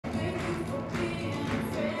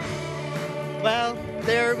Well,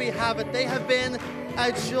 there we have it. They have been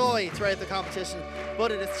a joy throughout the competition,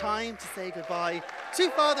 but it is time to say goodbye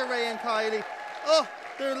to Father Ray and Kylie. Oh,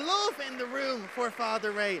 their love in the room for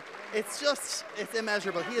Father Ray. It's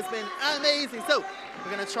immeasurable. He has been amazing. So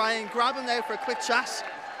we're going to try and grab him now for a quick chat.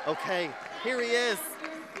 Okay, here he is.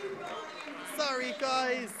 Sorry,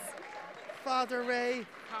 guys. Father Ray.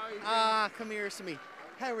 Come here to me.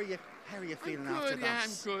 How are you? How are you feeling after that? Yeah, I'm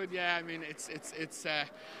good. Yeah, I mean,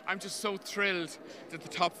 I'm just so thrilled that the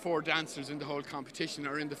top 4 dancers in the whole competition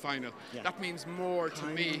are in the final. Yeah. That means more to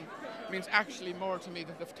me. It means actually more to me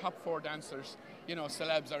that the top 4 dancers, you know,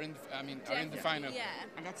 celebs are in the final. Yeah.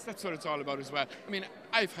 And that's what it's all about as well. I mean,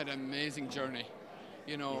 I've had an amazing journey,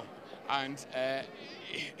 you know, and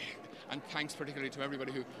thanks particularly to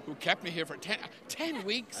everybody who kept me here for 10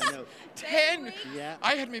 weeks. I know. 10? Yeah.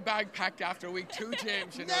 I had my bag packed after week 2,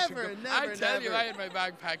 James. You know, I tell you, I had my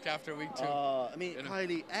bag packed after week 2. I mean, you know.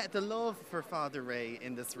 Kylie, the love for Father Ray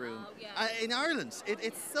in this room. Oh, yeah. In Ireland,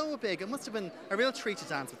 it's so big. It must have been a real treat to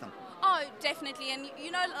dance with him. Oh, definitely. And,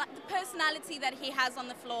 you know, like the personality that he has on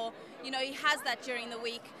the floor, you know, he has that during the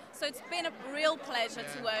week. So it's been a real pleasure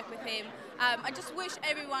to work with him. I just wish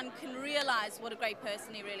everyone can realise what a great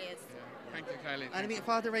person he really is. Thank you, Kylie. And I mean,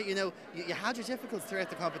 Father Ray, you know, you had your difficulties throughout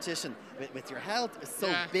the competition with your health. It's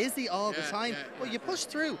so busy all the time. Well, you pushed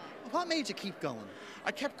through. What made you keep going?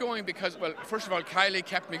 I kept going because, well, first of all, Kylie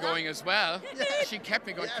kept me going as well. She kept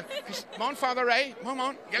me going. Come on, Father Ray. Come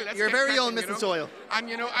on. Yeah, let's Your get very cracking, own Mrs. Doyle. And,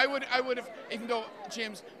 you know, I would have, even though,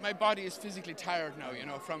 James, my body is physically tired now, you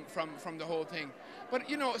know, from the whole thing. But,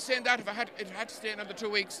 you know, saying that, if it had to stay another 2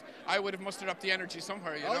 weeks, I would have mustered up the energy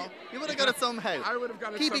somewhere, you know. You would have got it somehow. I would have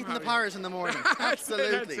got it Keep somehow. eating the porridge in the morning.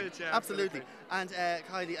 Absolutely. That's it, yeah, absolutely. And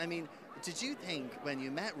Kylie, I mean, did you think when you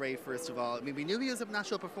met Ray, first of all, I mean, we knew he was a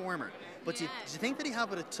natural performer, but did you think that he had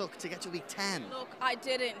what it took to get to week 10? Look, I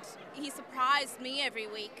didn't. He surprised me every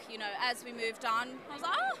week, you know, as we moved on. I was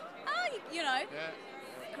like, you know.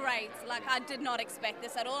 Yeah. Great. Like, I did not expect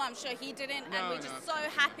this at all. I'm sure he didn't. And we're just so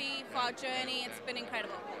happy for our journey. It's been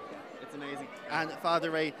incredible. It's amazing. And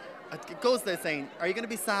Father Ray, it goes without saying, are you going to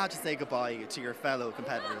be sad to say goodbye to your fellow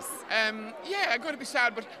competitors? Yeah, I'm going to be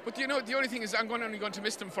sad, but you know, the only thing is I'm only going to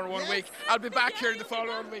miss them for 1 week. I'll be back here the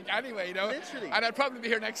following week anyway, you know. Literally. And I'll probably be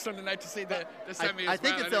here next Sunday night to see the semi I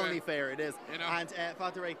think it's only fair, it is. You know. And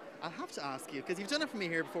Father Ray, I'll have to ask you, because you've done it for me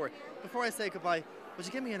here before. Before I say goodbye, would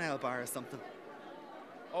you give me an L bar or something?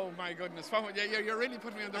 Oh my goodness, you're really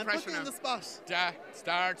putting me under pressure now. Put me on the spot.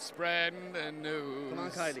 Start spreading the news. Come on,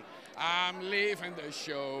 Kylie. I'm leaving the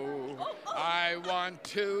show. I want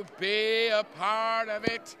to be a part of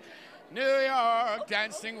it. New York,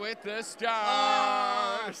 Dancing with the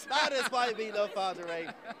Stars. That is why we love Father Ray.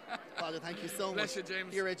 Father, thank you so much. Bless you,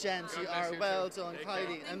 James. You're a gent. God You bless are you well too. done, Take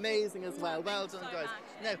Kylie. care. Amazing as well. Well done, guys.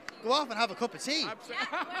 Now, go off and have a cup of tea.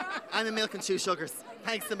 And a milk and 2 sugars.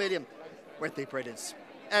 Thanks a million. Weren't they brilliant?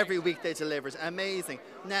 Every week they delivered. Amazing.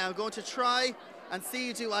 Now I'm going to try and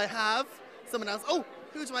see, do I have someone else? Oh,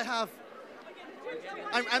 who do I have?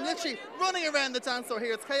 I'm literally running around the dance floor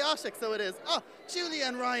here. It's chaotic, so it is. Oh, Julia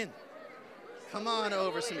and Ryan. Come on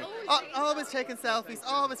over to me. Oh, always taking selfies.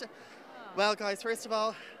 Always. Well, guys, first of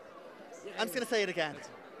all, I'm just going to say it again.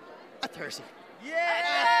 At 30.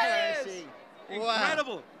 Yes! At 30.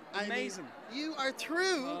 Incredible. Wow. Amazing. I mean, you are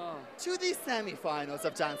through to the semi-finals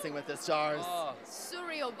of Dancing with the Stars.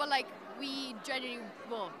 Surreal, but like we genuinely,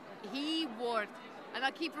 he worked, and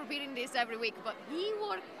I keep repeating this every week, but he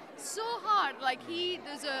worked so hard. Like he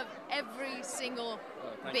deserved every single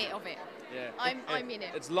bit of it. Yeah, I mean it.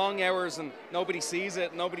 It's long hours and nobody sees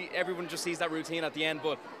it. Everyone just sees that routine at the end.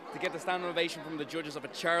 But to get the standing ovation from the judges up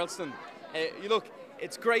at Charleston, you look,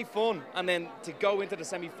 it's great fun, and then to go into the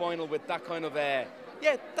semi-final with that kind of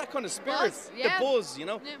that kind of spirit, the buzz, you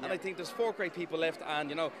know. Yeah. And I think there's 4 great people left, and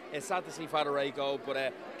you know, it's sad to see Father Ray go,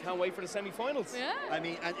 but can't wait for the semi-finals. Yeah. I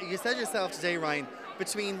mean, and you said yourself today, Ryan,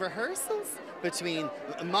 between rehearsals, between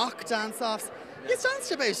mock dance-offs, you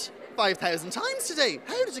danced about 5,000 times today.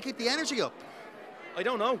 How did you keep the energy up? I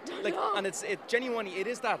don't know. And it genuinely, it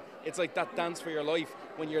is that. It's like that dance for your life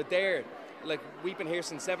when you're there. Like, we've been here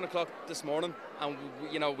since 7 o'clock this morning, and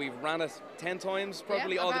you know, we've ran it 10 times,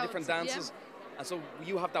 probably, all the different dances. And so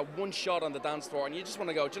you have that one shot on the dance floor, and you just want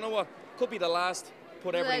to go, do you know what? Could be the last.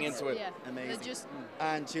 Put everything into it. Yeah. Amazing.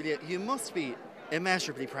 And Julia, you must be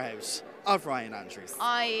immeasurably proud of Ryan Andrews.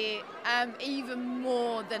 I am even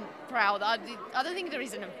more than proud. I don't think there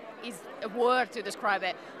is a word to describe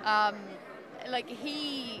it. Like,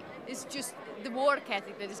 he is just, the work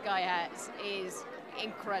ethic that this guy has is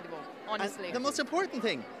incredible, honestly. And the most important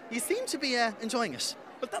thing, you seem to be enjoying it.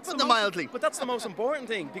 But that's Put the them most, mildly. But that's the most important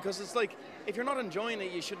thing, because it's like, if you're not enjoying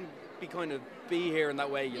it, you shouldn't be kind of be here in that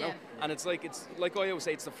way, you know. And it's like I always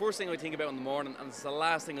say, it's the first thing I think about in the morning, and it's the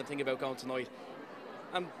last thing I think about going tonight.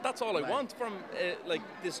 And that's all I want from like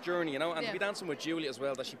this journey, you know, and to be dancing with Julie as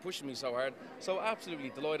well, that she pushed me so hard. So absolutely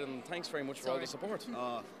delighted, and thanks very much for all the support.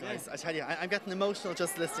 Oh, guys, I tell you, I'm getting emotional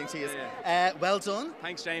just listening to you. Well done.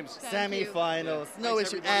 Thanks, James. Semi-finals, no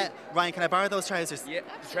Thanks, issue. everybody. Ryan, can I borrow those trousers? Yeah,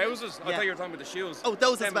 the trousers. I thought you were talking about the shoes. Oh,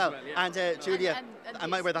 those Them as well. yeah. And Julia, And I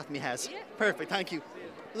might these. wear that in my head. Yeah. Perfect, thank you.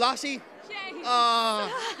 Lottie,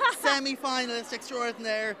 semi-finalist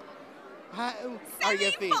extraordinaire. How are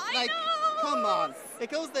you feeling? Like, come on. It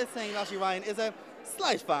goes without saying, Lottie Ryan is a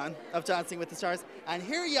slight fan of Dancing with the Stars, and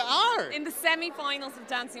here you are. In the semi-finals of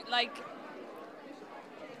Dancing, like,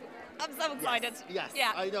 I'm so excited. Yes,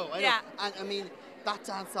 Yeah. I know. Yeah. And I mean, that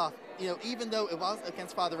dance-off, you know, even though it was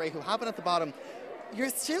against Father Ray, who happened at the bottom, you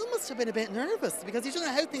still must have been a bit nervous because you don't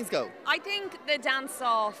know how things go. I think the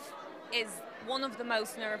dance-off is one of the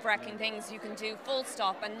most nerve-wracking things you can do, full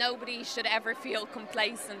stop, and nobody should ever feel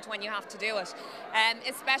complacent when you have to do it.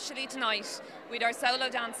 Especially tonight, with our solo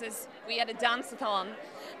dances, we had a dance-a-thon,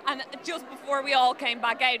 and just before we all came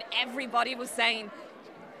back out, everybody was saying,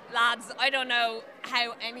 lads, I don't know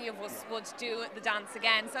how any of us would do the dance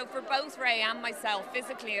again. So for both Ray and myself,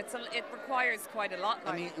 physically, it requires quite a lot.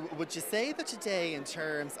 I mean, would you say that today, in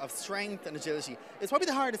terms of strength and agility, is probably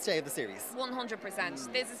the hardest day of the series?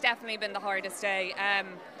 100%. This has definitely been the hardest day.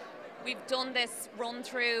 We've done this run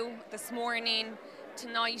through this morning.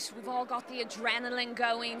 Tonight, we've all got the adrenaline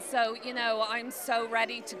going, so, you know, I'm so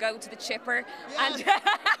ready to go to the chipper and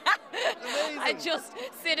I just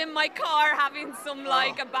sit in my car having some,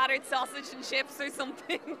 like, a battered sausage and chips or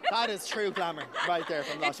something. That is true glamour right there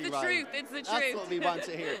from Lottie It's the Ryan. truth, it's the truth. That's what we want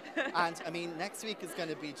to hear. And, I mean, next week is going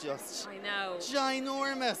to be just I know.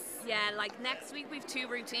 ginormous. Yeah, like next week we've 2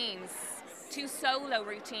 routines, 2 solo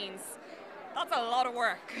routines. That's a lot of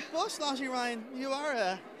work. But, Lottie Ryan, you are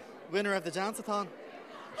a winner of the dance-a-thon.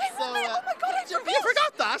 I won it. Oh my God, I forgot. You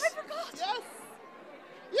forgot that? I forgot. Yes.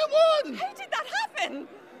 You won. How did that happen?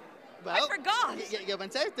 Well, I forgot. You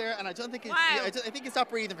went out there, and I don't think Wow. I think you stopped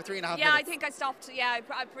breathing for 3.5 minutes. Yeah, I think I stopped. Yeah,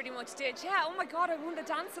 I pretty much did. Yeah, oh my God, I won the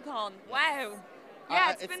dance-a-thon. Wow.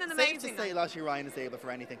 Yeah, it's been an amazing safe to say night. Lottie Ryan is able for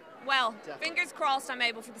anything. Well, Definitely. fingers crossed I'm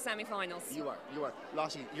able for the semi-finals. You are.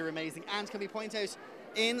 Lottie, you're amazing. And can we point out,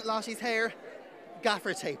 in Lottie's hair,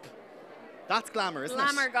 gaffer tape. That's glamour, isn't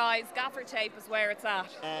Glamour, it? guys. Gaffer tape is where it's at.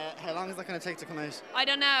 How long is that going to take to come out? I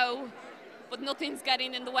don't know, but nothing's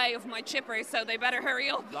getting in the way of my chipper, so they better hurry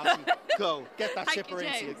up. Lottie, go. Get that Thank chipper you,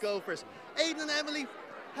 into you. James. Go for it. Aidan and Emily,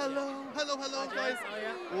 hello, guys.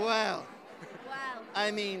 Well, Wow.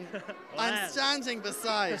 I mean, I'm standing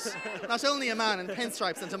beside not only a man in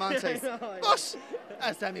pinstripes and diamantes, but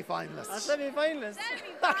a semi-finalist. A semi-finalist?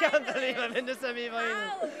 I can't believe I'm in the semi-finals.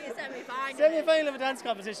 How will be a semi-final? Semi-final of a dance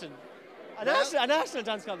competition. A Well- national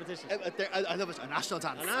dance competition. I love it. A national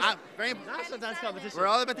dance. A national- Very. National dance competition. We're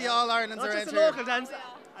all about the All Irelands Not around just a here. local dance,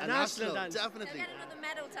 a national dance. They'll Definitely. get another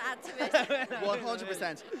medal to add to it.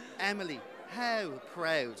 100%. Emily, how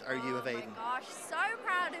proud are you of Oh Aidan? my gosh, so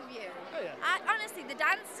proud of you. Oh, yeah. Honestly, the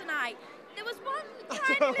dance tonight, there was one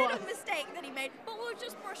tiny little mistake that he made, but we'll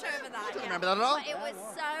just brush over that. I don't remember that at all. But it was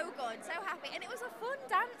so good, so happy, and it was a fun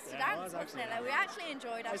dance to Yeah, it dance, was wasn't it? actually. Like, we actually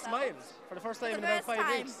enjoyed I ourselves. smiled for the first time For in the about first 5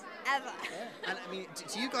 time weeks. ever. And I mean,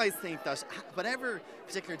 do you guys think that whatever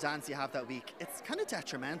particular dance you have that week, it's kind of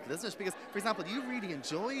detrimental, isn't it? Because, for example, you really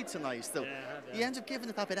enjoyed tonight, so you end up giving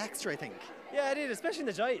it that bit extra, I think. Yeah, I did, especially in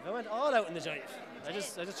the jive. I went all out in the jive. I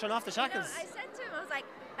just turned off the You know, shackles. I said to him, I was like,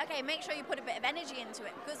 okay, make sure you put a bit of energy into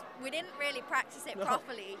it, because we didn't really practice it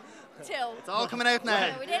properly till... It's all coming out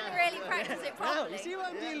now. We didn't really practice it Now, properly. you see what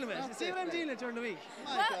I'm dealing with? You see what I'm dealing with during the week?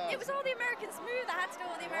 Well, it was all the American smooth. I had to do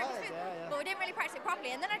all the American Right, smooth. yeah. But we didn't really practice it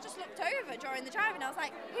properly. And then I just looked over during the drive and I was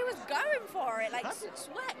like, he was going for it, like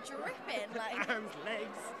sweat dripping. Like, Arms,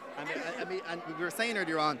 legs. I mean, and we were saying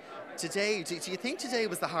earlier on, today, do you think today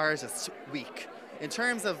was the hardest week in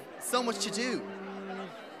terms of so much to do?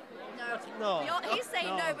 No. He's saying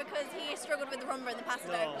no. No. because he struggled with the rumba and the pasta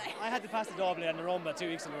No, doble. I had to pass the double and the rumba 2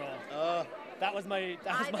 weeks in a row. That was my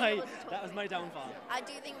downfall. I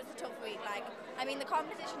do think it was a tough week. Like, I mean, the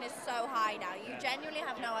competition is so high now. You genuinely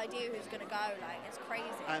have no idea who's going to go. Like, it's crazy.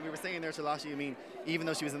 And we were saying there to Lottie, I mean, even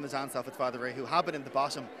though she was in the dance off with Father Ray, who happened in the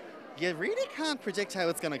bottom, you really can't predict how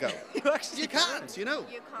it's going to go. You can't, you know.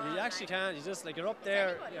 You can't. You actually can't. You just you're up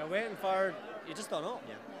there, you're waiting for. You just don't know.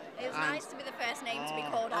 It was And- nice to be the first name to be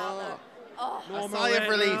called out. Though. Oh, A sigh of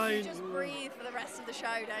relief. you just breathe for the rest of the show,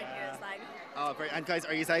 don't you? It's like, Oh, great. And guys,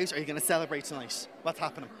 are you out? Are you going to celebrate tonight? What's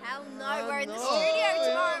happening? hell no, we're in the no. studio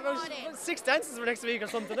tomorrow morning. 6 dances for next week or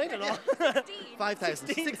something, I don't know. 5,000.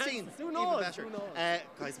 16. 16. Who knows? Even better. Who knows?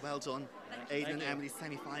 Guys, well done. Aidan and Emily,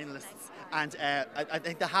 semi-finalists. And I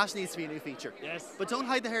think the hat needs to be a new feature. Yes. But don't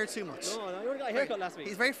hide the hair too much. No, you only got a haircut last week.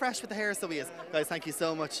 He's very fresh with the hair, so he is. Guys, thank you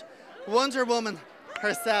so much. Wonder Woman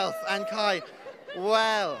herself and Kai.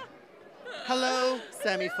 Well, hello,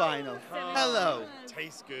 semi-final. Hello.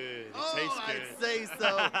 Tastes good. It Oh, tastes I'd good. say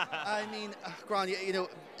so. I mean, Gran, you know,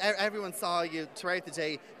 everyone saw you throughout the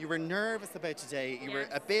day. You were nervous about today. You were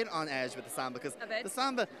a bit on edge with the samba because the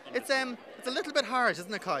samba, it's a little bit hard,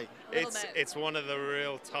 isn't it, Kai? It's one of the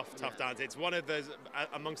real tough dances. It's one of those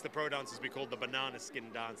amongst the pro dances we call the banana skin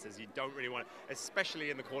dances. You don't really want it, especially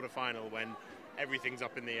in the quarterfinal when everything's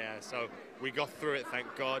up in the air. So we got through it, thank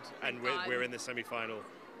God, and we're in the semi-final.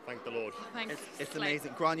 Thank the Lord. It's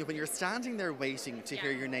amazing. Grania, when you're standing there waiting to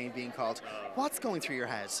hear your name being called, what's going through your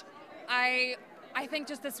head? I think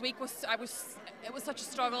just this week it was such a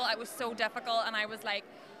struggle. It was so difficult, and I was like,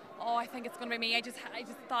 oh, I think it's going to be me. I just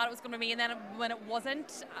thought it was going to be me, and then when it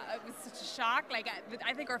wasn't, it was such a shock. Like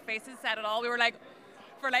I think our faces said it all. We were like,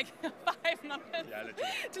 for like 5 minutes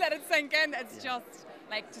to let it sink in. It's just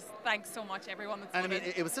thanks so much everyone that's And I mean,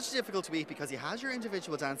 it was such a difficult week because you had your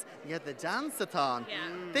individual dance, you had the dance-a-thon.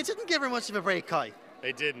 Yeah. They didn't give her much of a break, Kai.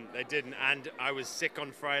 They didn't, and I was sick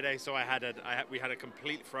on Friday, so we had a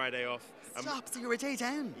complete Friday off. Stop, so you were a day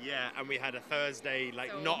down. Yeah, and we had a Thursday,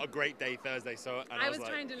 not a great day Thursday, so... And I was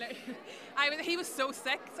trying to, he was so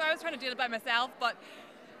sick, so I was trying to do it by myself, but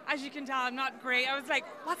as you can tell, I'm not great. I was like,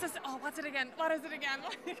 what's this? Oh, what's it again? What is it again?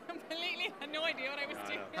 Completely had no idea what I was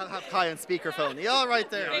doing. I'll have Kai on speaperphone. You're all right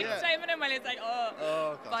there. Yeah. Chiming in while it's like,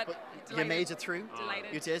 Oh, gosh. But you delighted. made it through.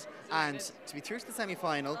 Delighted. You did. And to be through to the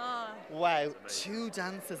semi-final, wow, 2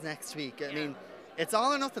 dances next week. I mean, it's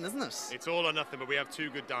all or nothing, isn't it? It's all or nothing, but we have 2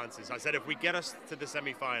 good dances. I said if we get us to the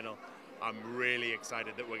semi-final, I'm really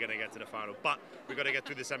excited that we're going to get to the final. But we've got to get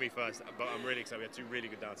through the semi first. But I'm really excited. We have 2 really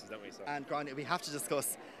good dances, don't we? So. And Grania, we have to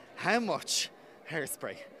discuss how much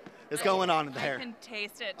hairspray is going on in the hair. I can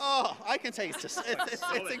taste it. Oh, I can taste it.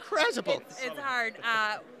 It's incredible. It's hard.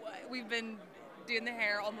 We've been doing the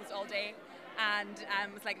hair almost all day. And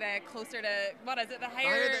it's like the closer to, what is it, the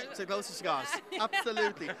higher? The closest you got.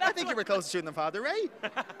 Absolutely. I think you were closer to him than Father Ray.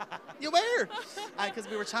 You were. Because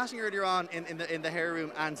we were chatting earlier on in the hair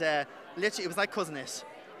room, and literally it was like Cousin It.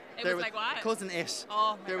 It was like what? Cousin It.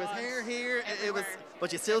 Oh my There was gosh. hair here. It was, Everywhere.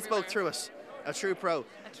 but you still Everywhere. spoke through it. A true pro.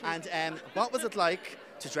 And what was it like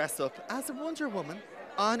to dress up as a Wonder Woman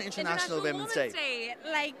on International Women's Day?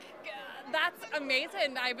 Like, that's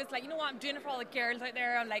amazing. I was like, you know what, I'm doing it for all the girls out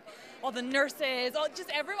there, and like all the nurses,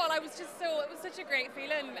 just everyone. It was such a great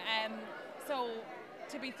feeling. So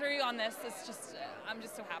to be through on this is just, I'm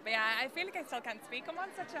just so happy. I feel like I still can't speak. I'm on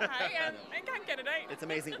such a high and I can't get it out. It's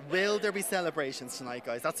amazing. Will there be celebrations tonight,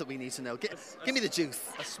 guys? That's what we need to know. Give me the juice.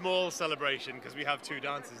 A small celebration because we have 2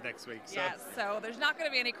 dances next week. So. Yeah, so there's not going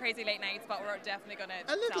to be any crazy late nights, but we're definitely going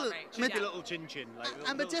to celebrate. Maybe a little chin-chin.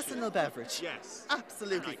 A medicinal beverage. Yes.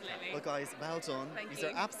 Absolutely. Absolutely. Well, guys, well done. Thank These you.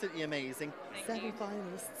 are absolutely amazing. Thank you.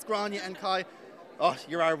 Semi-finalists, Grania and Kai. Oh,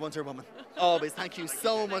 you're our Wonder Woman. Always. Thank you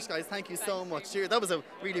so much, guys. Thank you so much. Cheers. That was a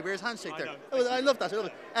really weird handshake there. I love that. I love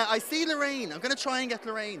it. I see Lorraine. I'm going to try and get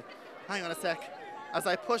Lorraine. Hang on a sec. As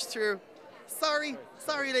I push through. Sorry,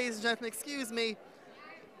 ladies and gentlemen. Excuse me.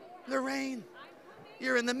 Lorraine,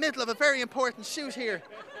 you're in the middle of a very important shoot here.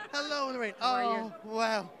 Hello, Lorraine. Oh,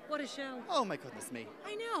 wow. What a show. Oh, my goodness me.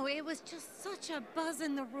 I know, it was just such a buzz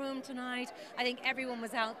in the room tonight. I think everyone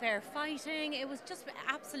was out there fighting. It was just an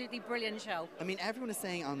absolutely brilliant show. I mean, everyone is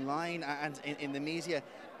saying online and in the media,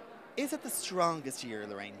 is it the strongest year,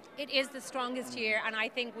 Lorraine? It is the strongest year, and I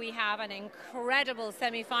think we have an incredible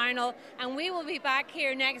semi-final, and we will be back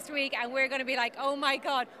here next week, and we're going to be like, oh my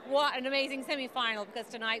God, what an amazing semi-final, because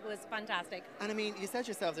tonight was fantastic. And I mean, you said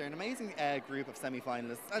yourselves, they're an amazing group of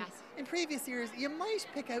semi-finalists, and Yes. in previous years, you might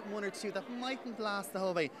pick out 1 or 2 that mightn't last the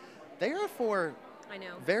whole way. They are 4 I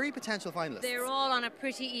know. very potential finalists. They're all on a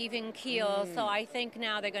pretty even keel, so I think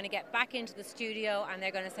now they're going to get back into the studio and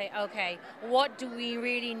they're going to say, okay, what do we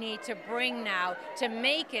really need to bring now to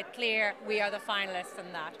make it clear we are the finalists in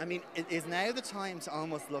that? I mean, is now the time to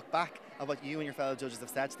almost look back at what you and your fellow judges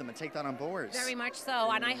have said to them and take that on board? Very much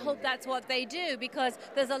so, and I hope that's what they do, because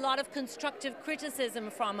there's a lot of constructive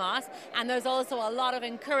criticism from us, and there's also a lot of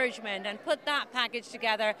encouragement, and put that package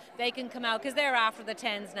together, they can come out, because they're after the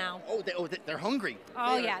 10s now. They're hungry.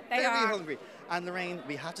 Oh, yeah, they very are. hungry. And Lorraine,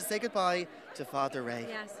 we have to say goodbye to Father Ray.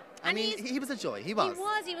 Yes. I mean, he was a joy. He was.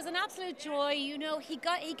 He was an absolute joy. You know, he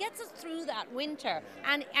gets us through that winter,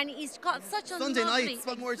 and he's got such a Sunday lovely, nights.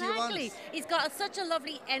 What more do you want? He's got such a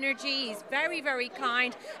lovely energy. He's very, very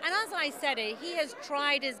kind. And as I said he has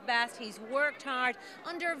tried his best. He's worked hard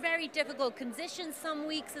under very difficult conditions some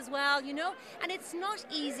weeks as well, you know. And it's not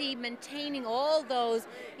easy maintaining all those,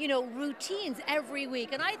 you know, routines every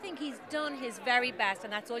week. And I think he's done his very best,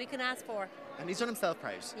 and that's all you can ask for. And he's done himself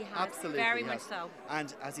proud. He has, absolutely, very much so.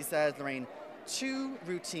 And as you said, Lorraine, 2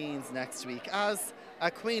 routines next week. As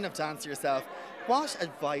a queen of dance yourself, what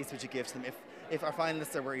advice would you give to them if our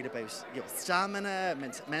finalists are worried about stamina,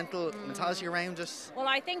 mentality around it? Well,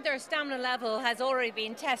 I think their stamina level has already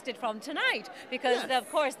been tested from tonight because, of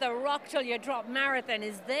course, the Rock Till You Drop marathon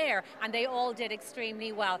is there and they all did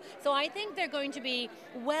extremely well. So I think they're going to be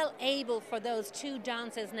well able for those 2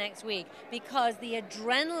 dances next week because the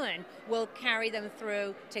adrenaline will carry them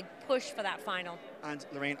through to push for that final. And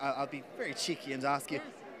Lorraine, I'll be very cheeky and ask you,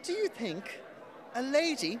 do you think a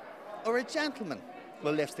lady or a gentleman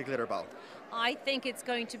will lift the glitter ball? I think it's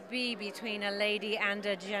going to be between a lady and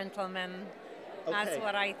a gentleman. Okay. That's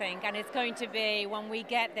what I think. And it's going to be when we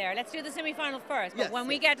get there. Let's do the semi-final first. But when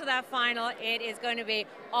we get to that final, it is going to be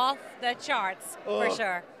off the charts for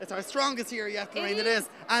sure. It's our strongest year yet, Lorraine, it is.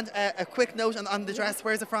 And a quick note on the dress,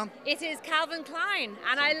 where's it from? It is Calvin Klein.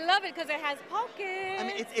 And I love it because it has pockets. I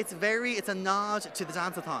mean, it's a nod to the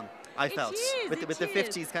dance-a-thon. I felt with the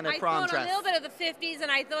 50s kind of prom dress. I thought a little bit of the 50s, and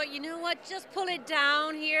I thought, you know what, just pull it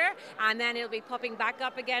down here, and then it'll be popping back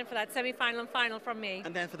up again for that semi-final and final from me.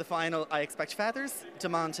 And then for the final, I expect feathers,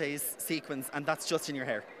 diamantes, sequins, and that's just in your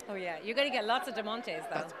hair. Oh yeah, you're going to get lots of diamantes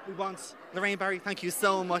though. We want. Lorraine Barry, thank you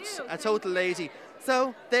so much. A total lady.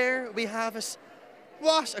 So there we have it.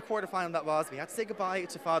 What a quarterfinal that was. We had to say goodbye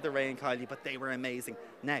to Father Ray and Kylie, but they were amazing.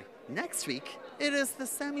 Now, next week, it is the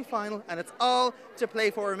semi-final, and it's all to play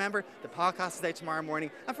for. Remember, the podcast is out tomorrow morning,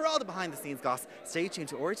 and for all the behind-the-scenes goss, stay tuned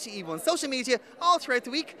to RTE1 social media all throughout the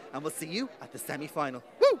week, and we'll see you at the semi-final.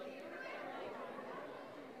 Woo!